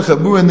between one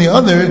Chabur and the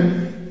other,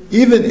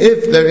 even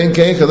if they're in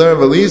Kein Chadar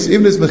Valis,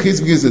 even if Mechitz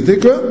begins the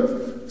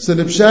Tikra, so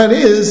the Pshat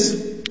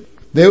is,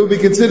 they will be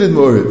considered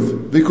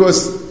Moriv.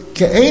 Because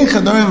Kein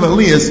Chadar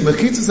Valis,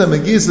 Mechitzas and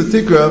Megiyas the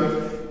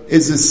Tikra,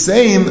 is the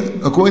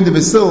same, according to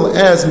Basil,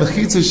 as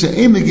Mechitzas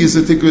She'em Megiyas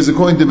the Tikra is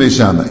according to Beis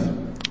Shammai.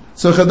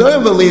 So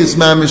Chadar Valis,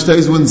 Mamish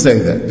Tais wouldn't say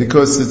that,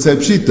 because it's a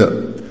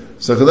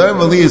Pshita. So Chadar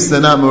Valis, they're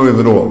not Moriv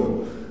at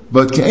all.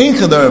 But Ke'en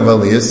Chadar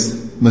Avaliyas,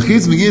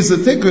 Mechitza Megiyas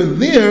L'Tikra,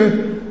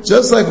 there,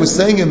 just like we're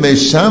saying in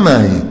Beis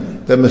Shammai,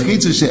 that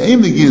Mechitza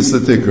She'en Megiyas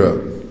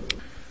L'Tikra,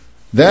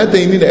 that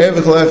they need Erev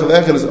V'Chalech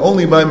Echad is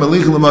only by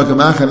Malich L'Makam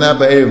Acha, not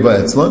by Erev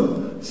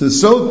Ba'etzlan.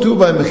 So too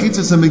by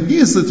Mechitza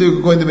Megiyas L'Tikra,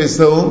 according to Beis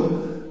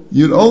Hillel,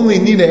 you'd only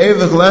need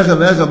Erev V'Chalech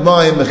Echad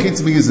by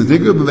Mechitza Megiyas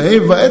L'Tikra, but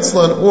Erev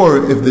Ba'etzlan,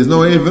 or if there's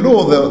no Erev at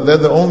all, they're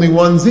the only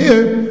ones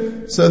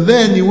here, so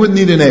then you wouldn't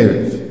need an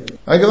Erev.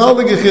 I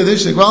Gavaldik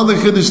Chiddush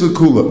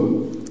L'Kula.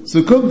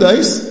 So kum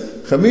dais,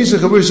 Chamisha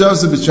Chabur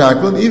Shavsa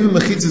B'Chaklin, even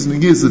Mechitzas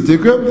Megiyas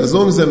L'Tikra, as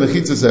long as they're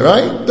Mechitzas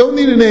Arai, don't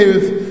need an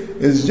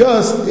Erev. It's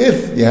just,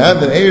 if you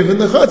have an Erev in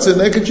the Chatzah and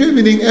they're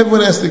contributing,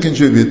 everyone has to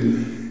contribute.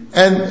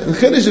 And the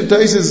Chiddush of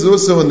Taisis is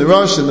also in the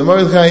Rosh, and the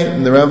Mordechai,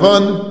 and the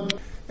Ravan,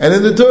 and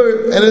in the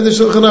Torah, and in the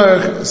Shulchan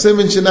Aruch,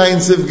 Siman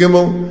Shanayin Siv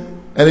Gimel,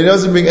 and he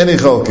doesn't bring any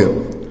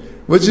Chalkim.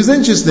 Which is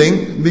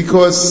interesting,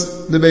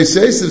 because the Beis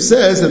Yosef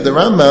says that the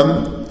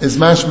Rambam is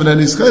Mashman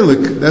and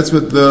Ischailik. That's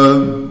what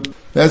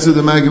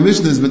the Maggid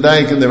Mishnah is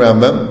B'dayik in the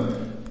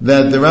Rambam,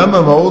 that the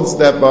Rambam holds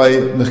that by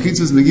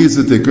Mechitzas Megiyas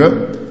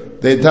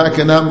L'Tikra, they attack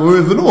a not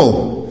Muriv at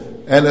all.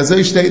 And as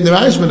I state in the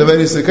Rashba, the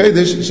Vedas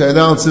HaKadosh,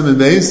 Shaydal Tzimon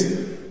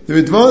Beis, the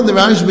Ritva and the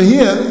Rashba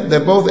here, they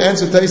both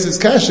answer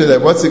Taisis Kasha,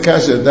 that what's the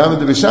Kasha? David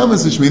the Beishamai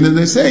Shmina,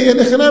 they say,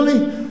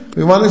 Yenechanami,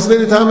 we want to say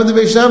the David the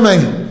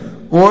Beishamai.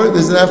 Or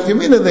there's an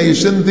Afkamina that you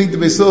shouldn't think the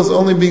Beis Hillel is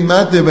only being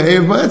matir by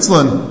Erev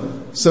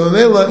Ba'etzlan. So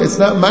Mela, it's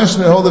not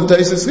Mashma hold of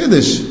Taisis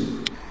Chiddush.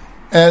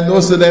 And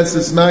also that's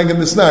the snag and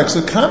the snack.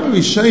 So Kami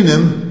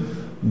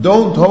Rishayim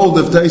don't hold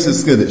of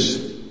Taisis Chiddush.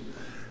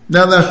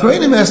 Now the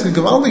Achrayim ask a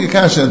Gavaldik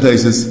Kasha on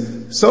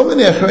Taisis. So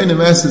many Achrayim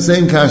ask the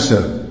same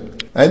Kasha.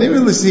 I didn't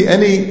really see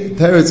any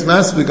Teretz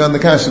Maspik on the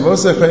Kasha.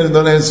 Most Achrayim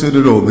don't answer it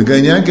at all. The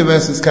Gaon Yankov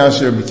asks this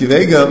Kasha,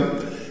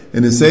 B'Kivega,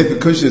 in the Sefer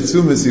Kush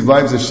Yatzumis, he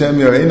vibes Hashem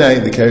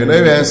Yorinai, the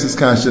Karinoi asks this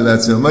Kasha,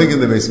 that's the Omega,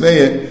 the Beis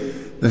Meir,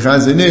 the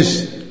Chazon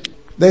Ish.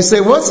 They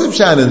say, what's the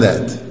pshat in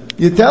that?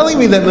 You're telling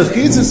me that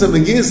Mechitzas of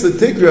Megiyas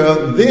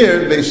L'Tikra,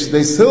 there,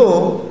 they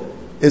still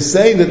is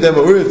saying that they're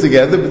Ma'uriv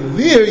together, but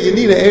there you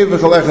need an Erev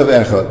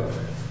V'Chalech Echad.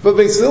 But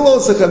they still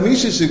also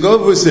Chamisha Shegov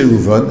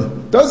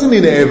V'Seruvan, doesn't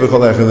need an Erev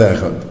V'Chalech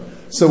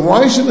Echad. So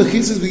why should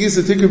Mechitzas Megiyas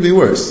L'Tikra be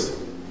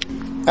worse?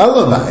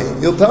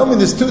 Elamai, you'll tell me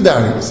there's two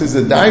dargos. There's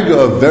a darga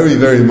of very,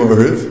 very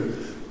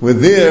Ma'uriv, where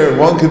there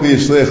one could be a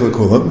Shleich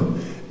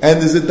L'Kulam,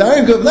 and there's a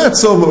darga of not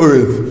so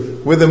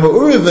Ma'uriv, where they're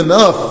Ma'uriv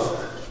enough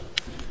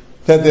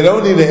that they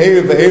don't need an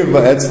Erev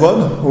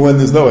Ba'etzlan, when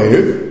there's no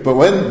Erev, but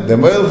when they're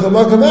Ma'il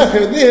Chamakam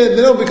Acher, they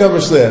don't become a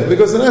Shleich,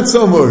 because they're not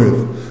so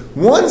Ma'uriv.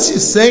 Once you're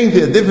saying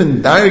there are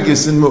different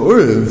dargos in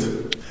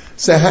Ma'uriv,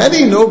 so how do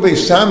you know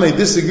Beis Shammai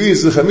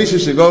disagrees with Chamisha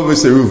Shegov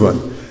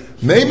V'Seruvan?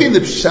 Maybe the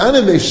Pshat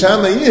in Beis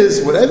Shammai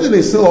is, whatever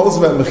they still holds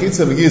about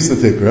Mechitza Megiyas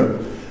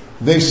L'Tikra,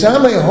 Beis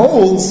Shammai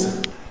holds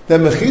that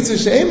Mechitza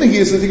She'en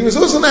Megiyas L'Tikra is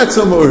also not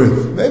so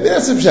Ma'uriv. Maybe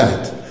that's a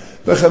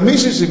Pshat. But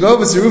Chamisha Shegov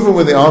V'Seruvan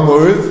where they are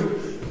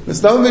Ma'uriv, the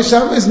Stam Beis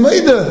Shammai is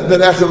Meida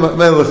that Echad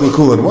Melech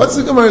L'Kulan. What's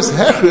the Gemara's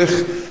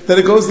Hechrich that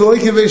it goes to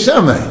Leiki Beis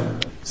Shammai?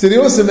 So they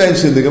also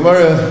mentioned the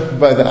Gemara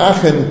by the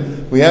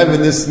Achen, we have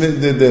in this, the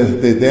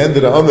end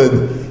of the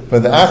Amid, by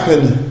the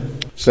Achen,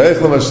 Shaykh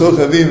Lamashul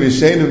Chavim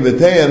Yishenim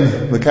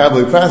V'Teyan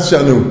L'Kabli Pras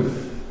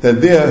Shanu,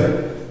 that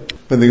there,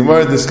 when the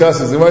Gemara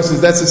discusses, the Gemara says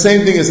that's the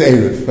same thing as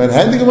Erev. But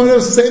how the Gemara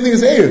knows the same thing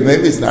as Erev?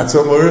 Maybe it's not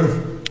so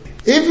Ma'uriv.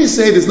 If you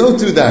say there's no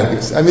two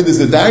dargas, I mean there's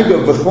a darga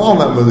of B'chlal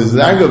Namah, there's a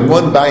darga of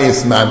one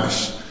bias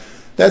mamish,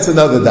 that's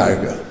another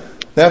darga.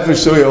 That for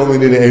sure you only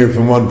need an Erev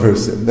from one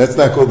person. That's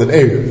not called an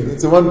Erev.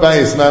 It's a one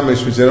bias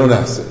mamish which I don't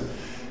answer.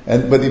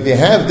 But if you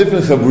have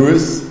different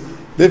chaburas,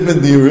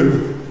 different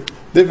diurim,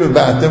 different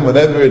batim,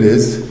 whatever it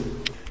is,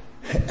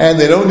 and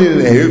they don't need an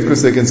Erev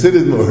because they're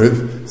considered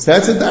Ma'uriv, so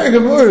that's a darga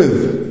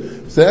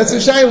Ma'uriv. So that's a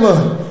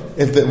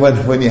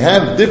Shaila. When you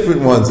have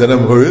different ones that are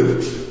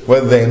Ma'uriv,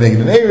 whether they need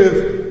an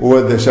Erev, or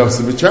whether they're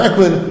Shavsa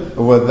B'Traklin,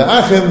 or whether they're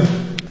Achim,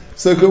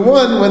 so could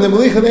one, when the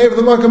Melich and Erev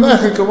the Makam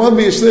Achim, could one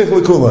be a Shleich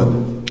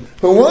L'Kulan.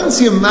 But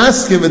once you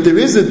mask him that there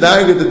is a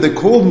darga that they're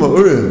called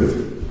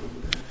Ma'uriv,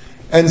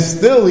 and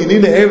still you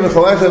need an Erev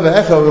V'Chalech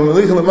Echad, or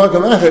Melich and the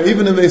Makam Achim,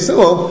 even in Beis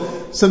Hillel,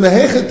 so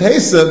Mehechet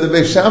Tesa, the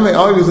Beis Shammai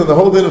argues on the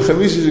whole din of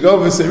Chamisha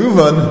Shegov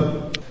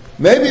V'Seruvan,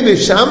 maybe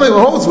Beis Shammai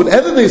holds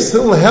whatever they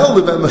still held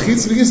about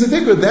Mechitza Megiyas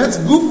L'Tikra, that's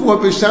goof what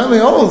Beis Shammai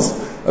holds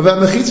about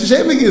Mechitza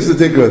She'en Megiyas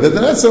L'Tikra, that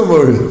they're not so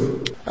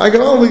Ma'uriv. I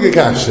can only get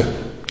Kasha.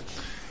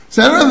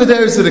 So I don't have the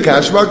Teretz to the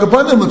Kasha, but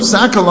Kapanim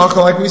L'Psak Halacha,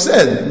 like we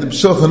said, the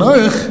Shulchan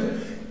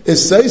Aruch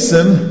is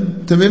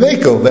Seisim to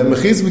Mimekel, that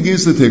Mechitza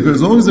Megiyas L'Tikra,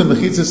 as long as the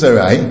Mechitza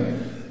Sarai,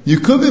 you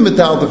could be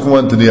metallic from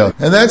one to the other.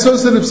 And that's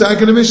also the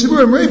Psak in the Mishnah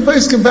Berurah. Very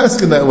face can pass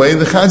in that way.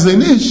 The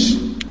Chazon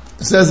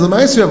Ish says, the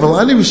Ma'aser of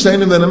Alani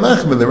V'Sheinim and the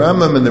Machmah, the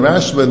Rambam and the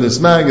Rashba and the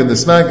Smag and the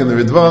Smak and the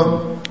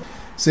Ritva.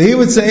 So he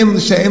would say,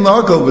 She'en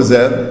L'Akol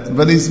B'Zeh,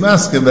 but he's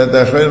masking that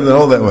the Achreinim don't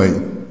hold that way.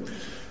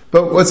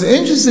 But what's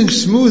interesting,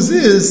 Shmuz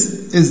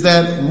is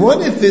that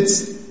what if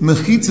it's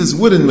mechitzas,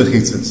 wooden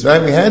mechitzas,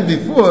 right? We had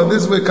before,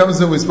 this is where it comes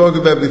from, we spoke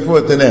about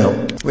before to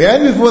now. We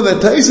had before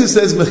that Taisa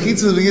says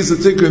mechitzas v'gis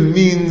l'tikra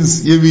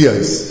means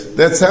yiriyos.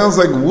 That sounds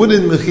like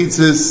wooden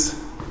mechitzas,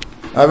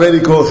 already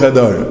called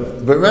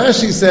chadar. But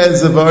Rashi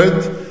says the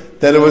word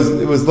that it was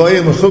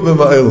loya mechubim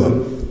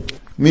ba'olam.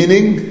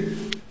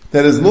 Meaning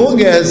that as long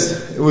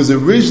as it was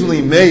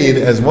originally made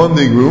as one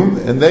big room,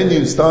 and then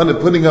you started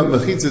putting up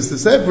mechitzas to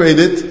separate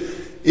it,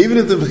 even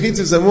if the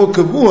mechitzas are more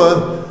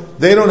kavua,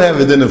 they don't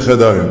have a din of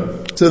chadarim.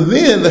 So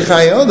there, the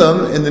Chai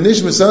Adam in the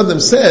Nishmas Adam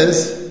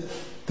says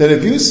that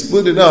if you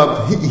split it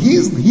up,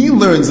 he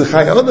learns, the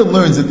Chai Adam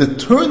learns that the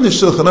turn the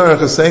Shulchan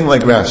Aruch is saying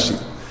like Rashi.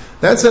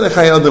 That's how the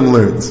Chai Adam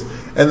learns.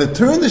 And the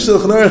turn the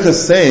Shulchan Aruch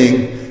is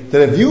saying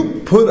that if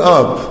you put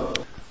up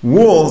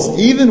walls,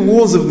 even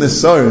walls of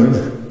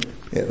Nisarim,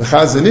 the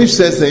Chazon Ish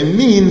says they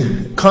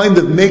mean kind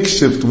of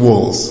makeshift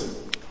walls.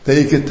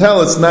 That you can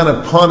tell it's not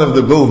a part of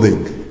the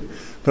building.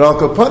 But Al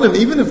Kapanim,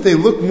 even if they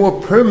look more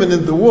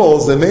permanent, the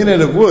walls, they're made out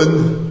of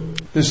wood,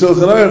 the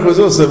Shulchan Aruch was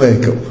also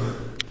mekel.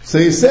 So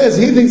he says,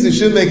 he thinks he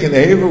should make an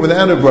Eivah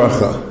without a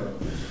bracha.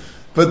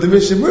 But the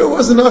Mishabura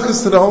wasn't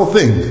achas to the whole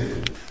thing.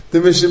 The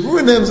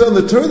Mishabura names on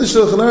the turn the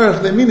Shulchan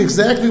Aruch, they mean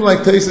exactly like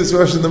Taisus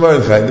Rosh and the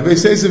Mordechai. The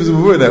Beis Yosef is a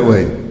word that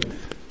way.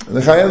 And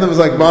the Chayyadim was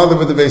like bothered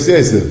with the Beis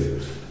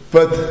Yosef.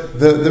 But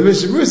the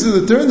Mishabura says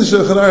the turn the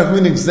Shulchan Aruch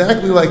mean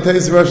exactly like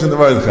Taisus Rosh and the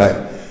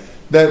Mordechai.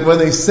 That when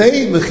they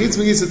say mechitz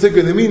v'gis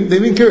l'tikra, they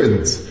mean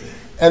curtains.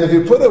 And if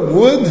you put up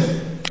wood,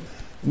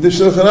 the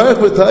Shulchan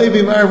Aruch would tell you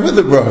be married with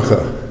a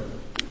bracha.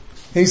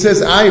 He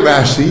says,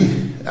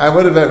 Rashi.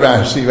 What about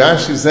Rashi?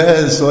 Rashi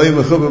says, Shalei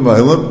mechubim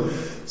ba'olam.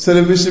 So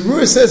the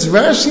Mishabura says,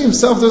 Rashi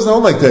himself doesn't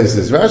hold like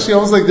Taisus. Rashi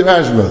holds like the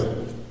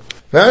Rashba.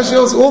 Rashi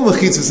holds all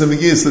mechitzas and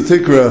v'gis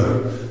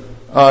l'tikra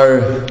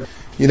are,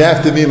 you'd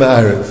have to be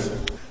ma'ariv.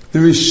 The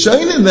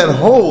Rishonim that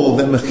hold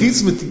that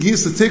mechitz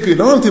v'gis l'tikra, you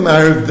don't have to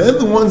ma'ariv, they're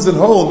the ones that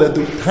hold that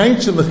the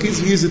tainch of mechitz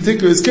v'gis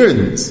l'tikra is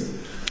curtains.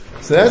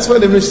 So that's why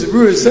the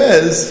Mishabura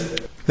says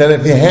that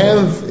if you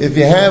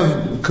have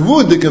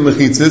kavud dika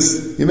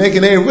mechitzas, you make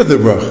an air with a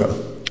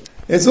bracha.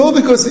 It's all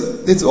because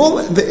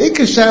the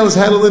Ikar Shal is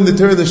how to learn the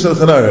Torah of the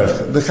Shulchan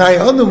Aruch. The Chai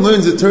Adam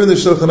learns the Torah of the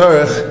Shulchan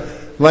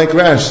Aruch like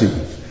Rashi.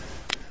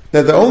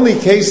 That the only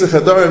case of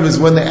chadarim is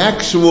when the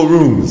actual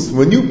rooms,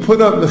 when you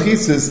put up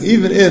mechitzas,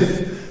 even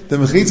if the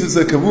mechitzas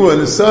are kavua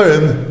and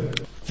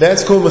asarim,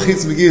 that's called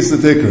mechitz v'gis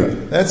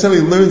l'tikra. That's how he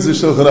learns the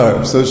Shulchan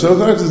Aruch. So the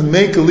Shulchan Aruch is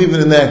make a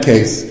even in that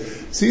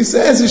case. So he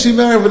says you should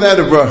marry without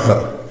a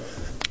bracha.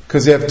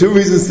 Because you have two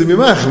reasons to be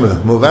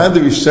machmeh. Movad the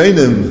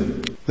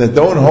Rishonim that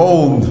don't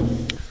hold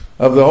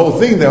of the whole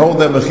thing, they hold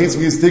that mechitz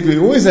v'gis l'tikra,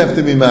 you always have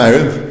to be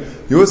married.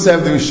 You also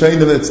have the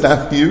Rishonim that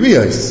stop the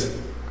Yiriyos.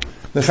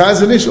 The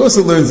Chazon Ish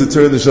also learns the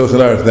Torah of the Shulchan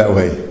Aruch that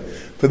way.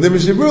 But the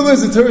Mishabura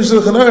learns the Torah of the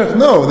Shulchan Aruch,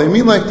 no, they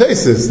mean like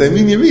Taisus, they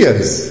mean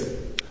Yiriyos.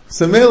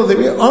 So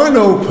there are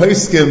no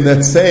poskim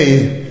that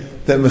say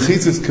that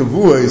mechitzas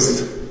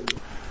kavuos,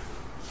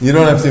 you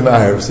don't have to be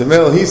ma'ariv.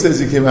 So he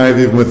says you can ma'ariv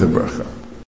even with a bracha.